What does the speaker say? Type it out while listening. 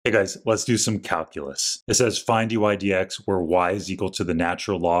Hey guys, let's do some calculus. It says find dy dx where y is equal to the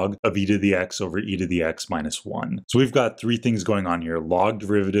natural log of e to the x over e to the x minus 1. So we've got three things going on here: log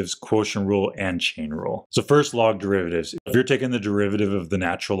derivatives, quotient rule, and chain rule. So first, log derivatives. If you're taking the derivative of the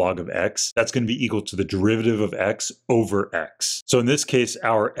natural log of x, that's going to be equal to the derivative of x over x. So in this case,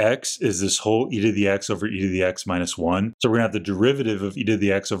 our x is this whole e to the x over e to the x minus 1. So we're going to have the derivative of e to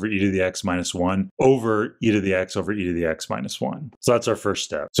the x over e to the x minus 1 over e to the x over e to the x minus 1. So that's our first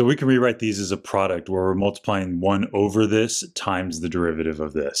step. So we can rewrite these as a product where we're multiplying 1 over this times the derivative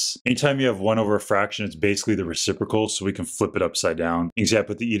of this. Anytime you have 1 over a fraction, it's basically the reciprocal, so we can flip it upside down. You can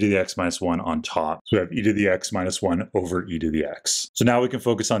put the e to the x minus 1 on top. So we have e to the x minus 1 over e to the x. So now we can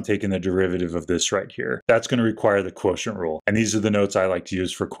focus on taking the derivative of this right here. That's going to require the quotient rule. And these are the notes I like to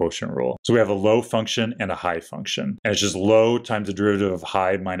use for quotient rule. So we have a low function and a high function. And it's just low times the derivative of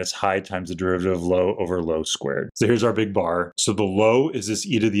high minus high times the derivative of low over low squared. So here's our big bar. So the low is this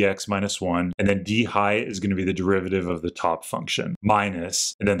e to the x minus 1, and then d high is going to be the derivative of the top function,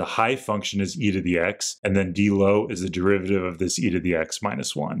 minus, and then the high function is e to the x, and then d low is the derivative of this e to the x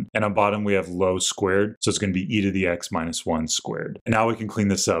minus 1. And on bottom we have low squared, so it's going to be e to the x minus 1 squared. And now we can clean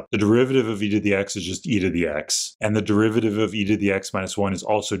this up. The derivative of e to the x is just e to the x, and the derivative of e to the x minus 1 is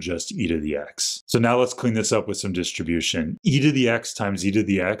also just e to the x. So now let's clean this up with some distribution. E to the x times e to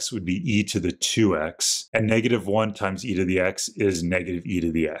the x would be e to the 2x, and negative 1 times e to the x is negative e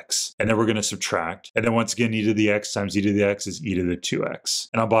to the x. And then we're going to subtract. And then once again, e to the x times e to the x is e to the 2x.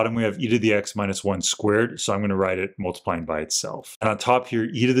 And on bottom, we have e to the x minus 1 squared. So I'm going to write it multiplying by itself. And on top here,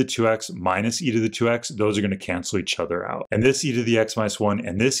 e to the 2x minus e to the 2x, those are going to cancel each other out. And this e to the x minus 1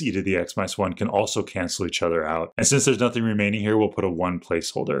 and this e to the x minus 1 can also cancel each other out. And since there's nothing remaining here, we'll put a 1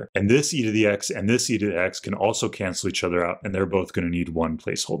 placeholder. And this e to the x and this e to the x can also cancel each other out, and they're both going to need 1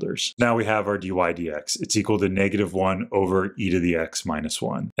 placeholders. Now we have our dy dx. It's equal to negative 1 over e to the x minus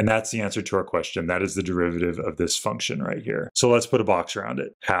 1. And that's the answer to our question. That is the derivative of this function right here. So let's put a box around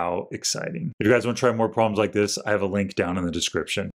it. How exciting. If you guys want to try more problems like this, I have a link down in the description.